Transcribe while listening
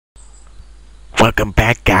Welcome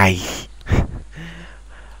back, guys.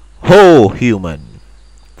 Ho, human.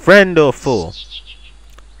 Friend or foe?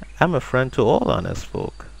 I'm a friend to all honest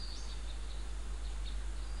folk.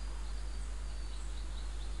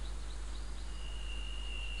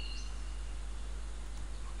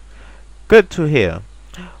 Good to hear.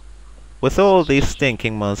 With all these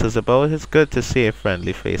stinking monsters about, it's good to see a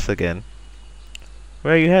friendly face again.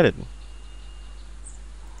 Where are you headed?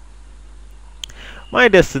 My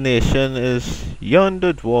destination is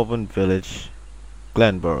yonder dwarven village,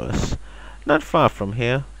 Glenboros. Not far from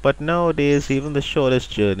here, but nowadays even the shortest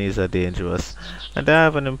journeys are dangerous, and I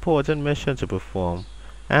have an important mission to perform.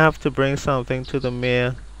 I have to bring something to the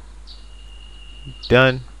mayor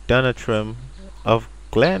Dunatrim of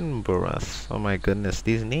Glenboros. Oh my goodness,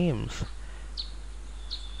 these names.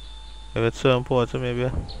 If it's so important, maybe.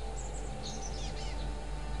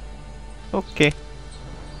 Okay.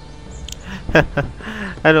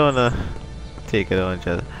 I don't wanna take it on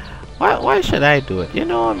just. Why should I do it? You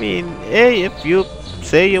know, I mean, hey, if you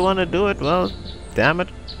say you wanna do it, well, damn it,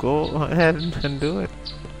 go ahead and do it.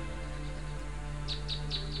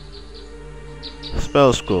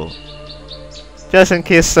 Spell school. Just in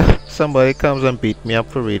case somebody comes and beat me up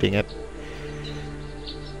for reading it.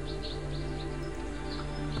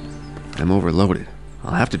 I'm overloaded.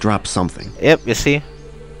 I'll have to drop something. Yep, you see.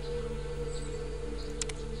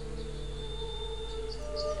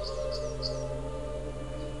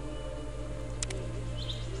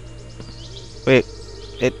 Wait,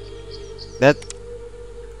 that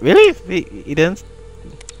really? He didn't.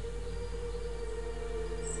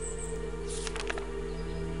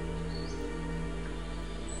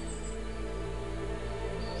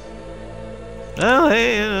 Well,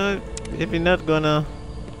 hey, you know, if you're not gonna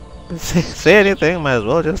say anything, might as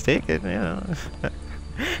well just take it, you know.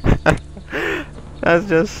 That's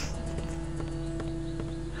just.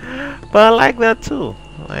 But I like that too.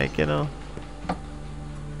 Like, you know.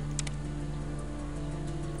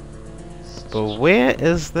 But where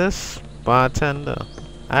is this bartender?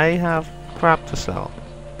 I have crap to sell.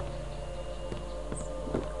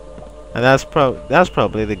 And that's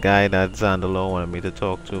probably the guy that Zandalo wanted me to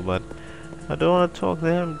talk to, but I don't want to talk to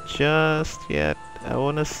him just yet. I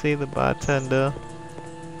want to see the bartender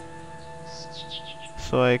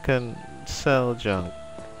so I can sell junk.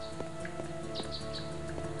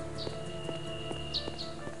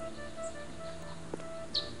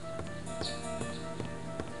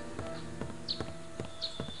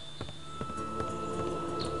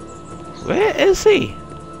 Where is he?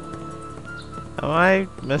 Am I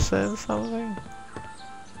missing something?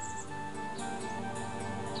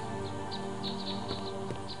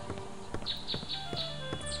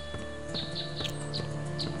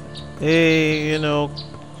 Hey, you know,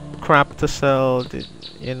 crap to sell,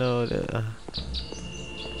 you know,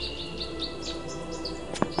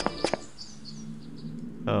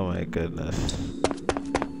 oh my goodness.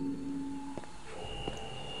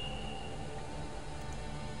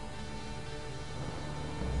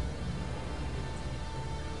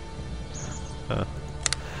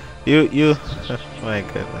 You, my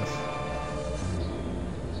goodness.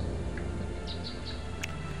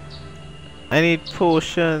 I need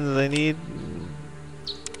potions, I need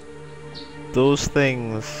those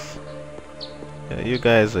things. Yeah, you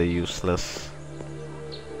guys are useless.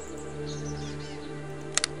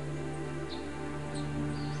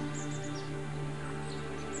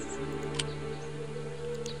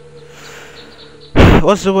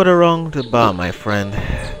 What's the water wrong the bar, my friend?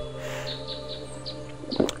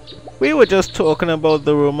 We were just talking about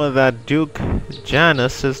the rumor that Duke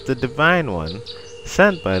Janus is the Divine One,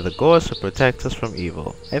 sent by the gods to protect us from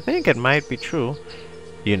evil. I think it might be true.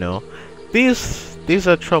 You know, these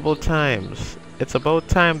are troubled times. It's about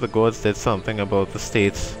time the gods did something about the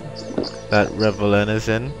states that Revelin is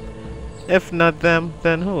in. If not them,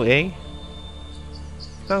 then who, eh?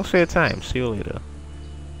 Thanks for your time. See you later.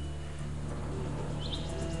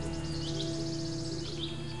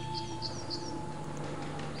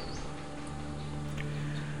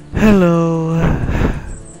 Hello.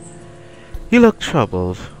 You look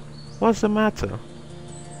troubled. What's the matter?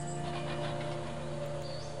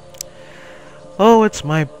 Oh, it's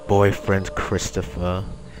my boyfriend Christopher.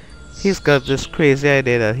 He's got this crazy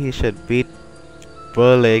idea that he should beat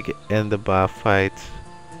Burlig in the bar fight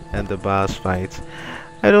and the bars fight.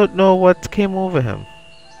 I don't know what came over him.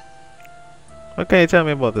 What can you tell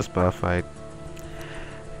me about this bar fight?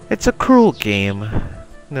 It's a cruel game.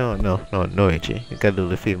 No, AJ. You gotta do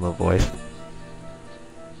the female voice.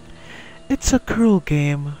 It's a cruel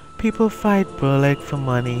game. People fight Burleg for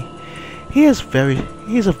money. He's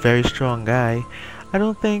a very strong guy. I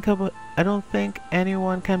don't think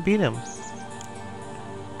anyone can beat him.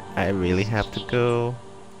 I really have to go.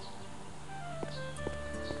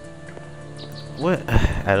 What?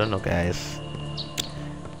 I don't know, guys.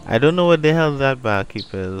 I don't know what the hell that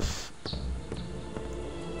barkeep is.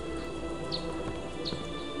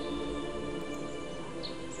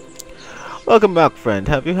 Welcome back, friend.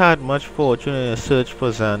 Have you had much fortune in your search for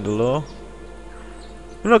Zandalore?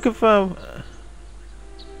 I'm looking for a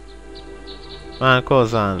man called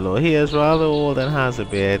Zandalore. He is rather old and has a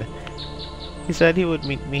beard. He said he would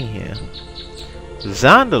meet me here.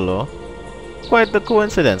 Zandalore? Quite the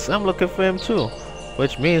coincidence. I'm looking for him too.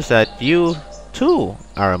 Which means that you too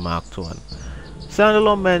are a marked one.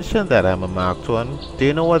 Zandalore mentioned that I'm a marked one. Do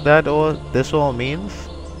you know what this all means?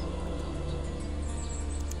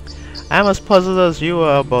 I'm as puzzled as you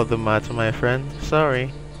are about the matter, my friend.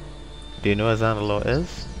 Sorry. Do you know where Zandalore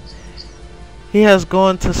is? He has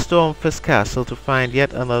gone to Stormfist Castle to find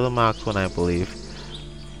yet another marked one, I believe.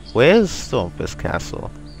 Where is Stormfist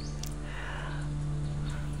Castle?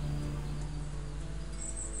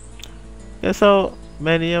 Yeah, so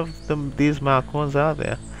many of these marked ones are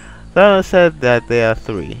there. Zandalore said that there are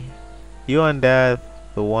 3. You and Dad,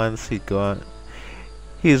 the ones he's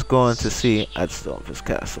going to see at Stormfist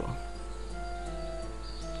Castle.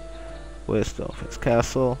 Where's Stormfist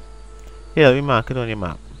Castle? Yeah, let me mark it on your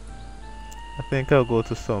map. I think I'll go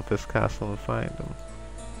to Stormfist Castle and find him.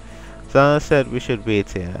 Zandalore said we should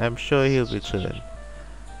wait here. I'm sure he'll return.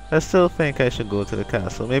 I still think I should go to the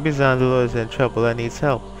castle. Maybe Zandalore is in trouble and needs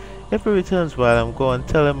help. If he returns while I'm gone,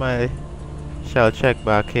 tell him I shall check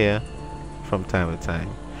back here from time to time.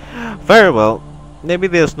 Very well. Maybe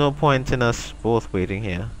there's no point in us both waiting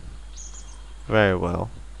here. Very well.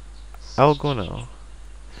 I'll go now.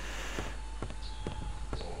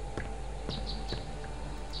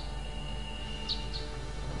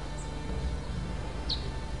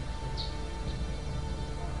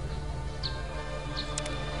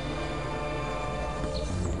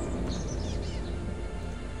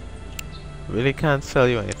 Really can't sell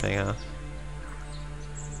you anything, huh?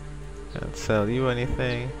 Can't sell you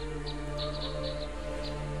anything.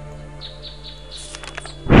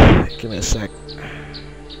 Give me a sec.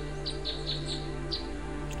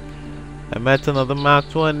 I met another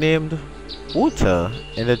marked one named Uta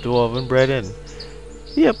in the Dwarven Bread Inn.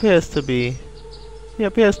 He appears too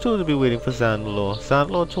to be waiting for Zandalore.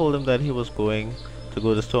 Zandalore told him that he was going to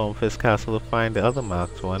go to Stormfist Castle to find the other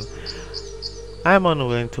marked one. I am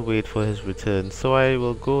unwilling to wait for his return, so I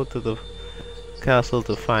will go to the castle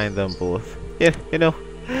to find them both. Yeah, you know,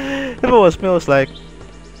 if it was me, I was like,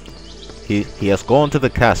 he has gone to the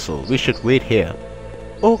castle. We should wait here.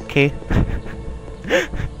 Okay.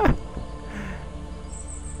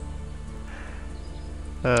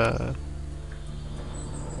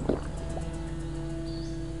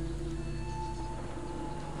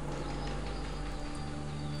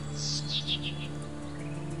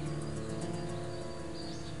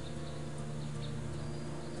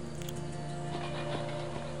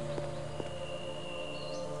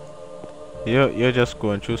 You're just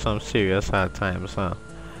going through some serious hard times, huh?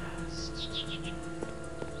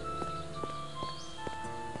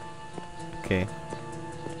 Okay.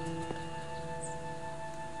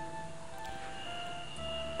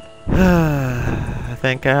 I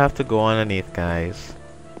think I have to go underneath, guys.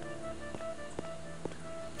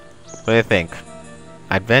 What do you think?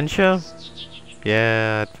 Adventure?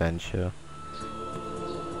 Yeah, adventure.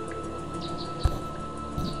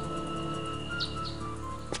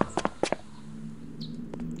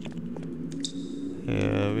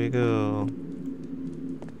 Here we go.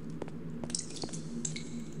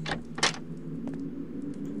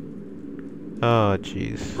 Oh,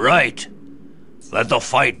 jeez. Right. Let the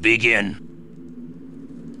fight begin.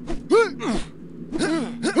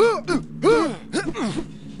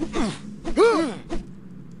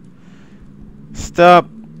 Stop.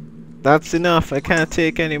 That's enough. I can't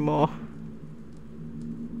take any more.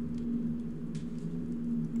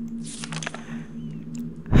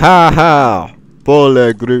 Ha ha. Bull. I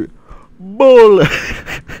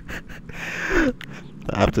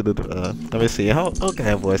have to do the, let me see, how can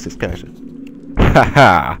I voice this character?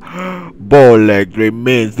 Haha! Bowleg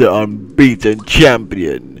remains the unbeaten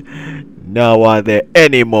champion. Now are there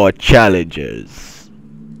any more challengers?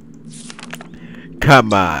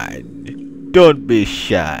 Come on, don't be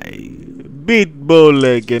shy. Beat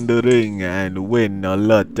Bowleg in the ring and win a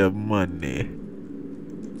lot of money.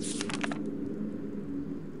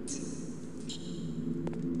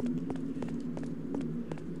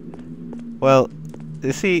 Well,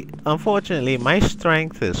 you see, unfortunately, my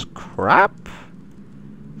strength is crap.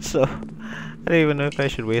 So, I don't even know if I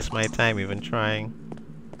should waste my time even trying.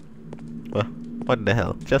 Well, What the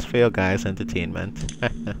hell? Just for your guys' entertainment.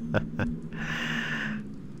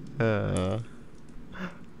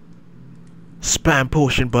 Spam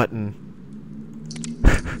potion button.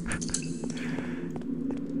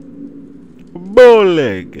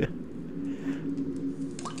 Bowleg.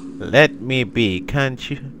 Let me be, can't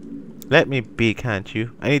you? Let me be, can't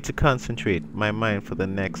you? I need to concentrate my mind for the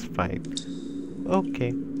next fight.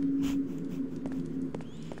 Okay.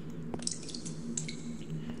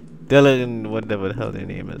 Dylan, whatever the hell their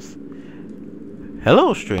name is.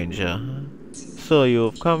 Hello, stranger. So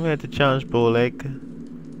you've come here to challenge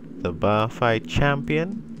Bowleg, the bar fight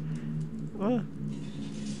champion? Well,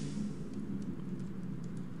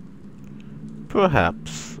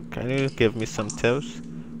 perhaps. Can you give me some tips?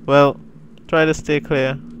 Well, try to stay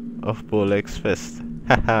clear of Bowleg's fist.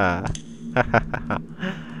 Haha.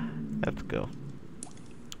 Let's go.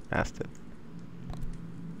 That's it.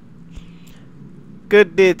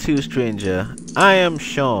 Good day to you, stranger. I am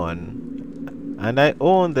Sean, and I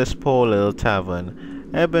own this poor little tavern.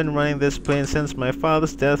 I've been running this place since my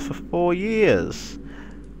father's death for 4 years.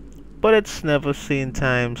 But it's never seen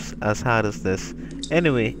times as hard as this.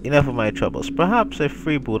 Anyway, enough of my troubles. Perhaps a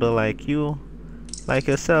freebooter like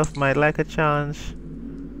yourself, might like a challenge.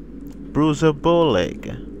 Bruiser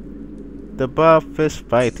Bowleg, the bar fist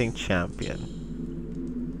fighting champion.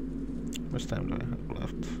 How much time do I have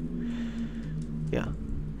left? Yeah.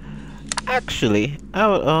 Actually, I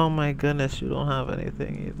would. Oh my goodness, you don't have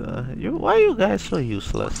anything either. Why are you guys so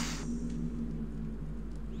useless?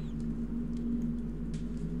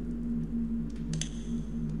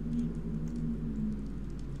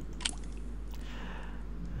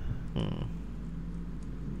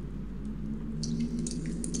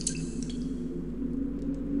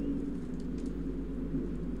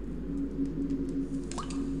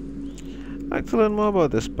 I'd like to learn more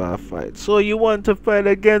about this bar fight. So you want to fight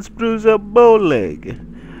against Bruiser Bowleg?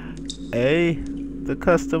 Eh? The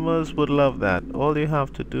customers would love that. All you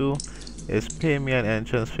have to do is pay me an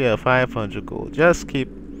entrance fee of 500 gold. Just keep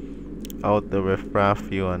out the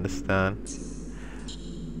riffraff, you understand?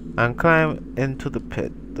 And climb into the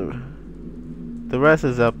pit. The rest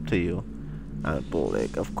is up to you. And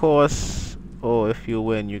Bowleg, of course. Oh, if you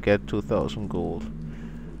win, you get 2,000 gold.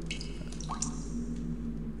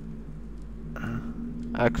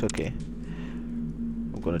 That's okay.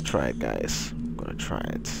 I'm gonna try it, guys. I'm gonna try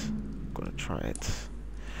it. I'm gonna try it.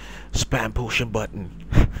 Spam potion button.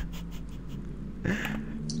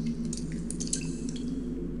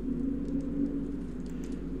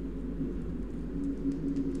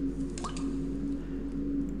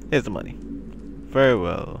 Here's the money. Very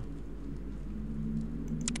well.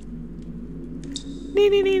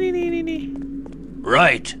 Nee.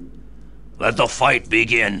 Right. Let the fight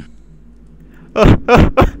begin.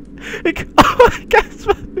 I can't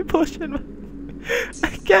smell the potion button. I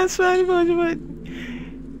can't smell the potion button.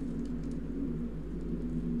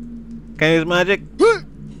 Can you use magic?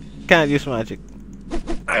 Can't use magic.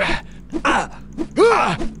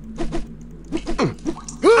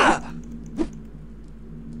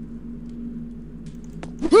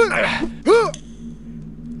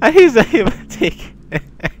 He's not even taking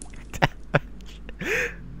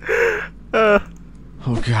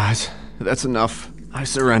Oh God, that's enough. I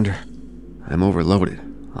surrender. I'm overloaded.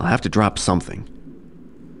 I'll have to drop something.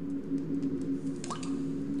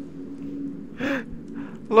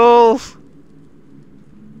 LOLs.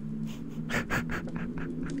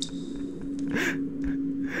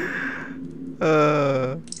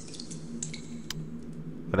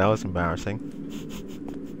 But that was embarrassing.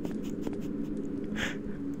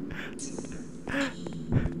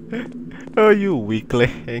 Oh, you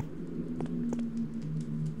weakling.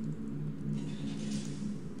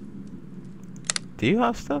 Do you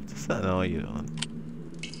have stuff to sell? No, you don't.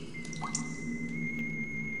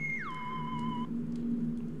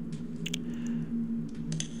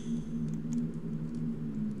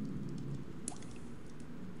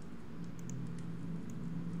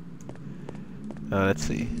 Let's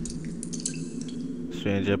see.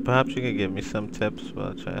 Stranger, perhaps you can give me some tips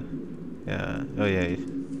while I try. Yeah. Oh yeah,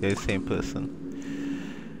 you're the same person.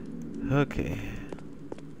 Okay.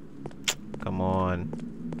 Come on.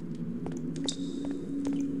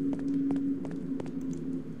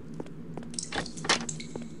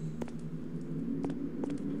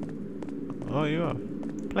 Oh, you have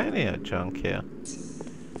plenty of junk here.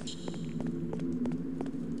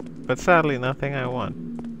 But sadly, nothing I want.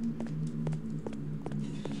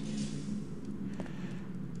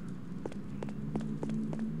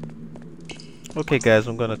 Okay guys,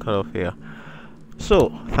 I'm gonna cut off here.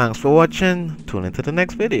 So, thanks for watching. Tune into the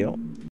next video.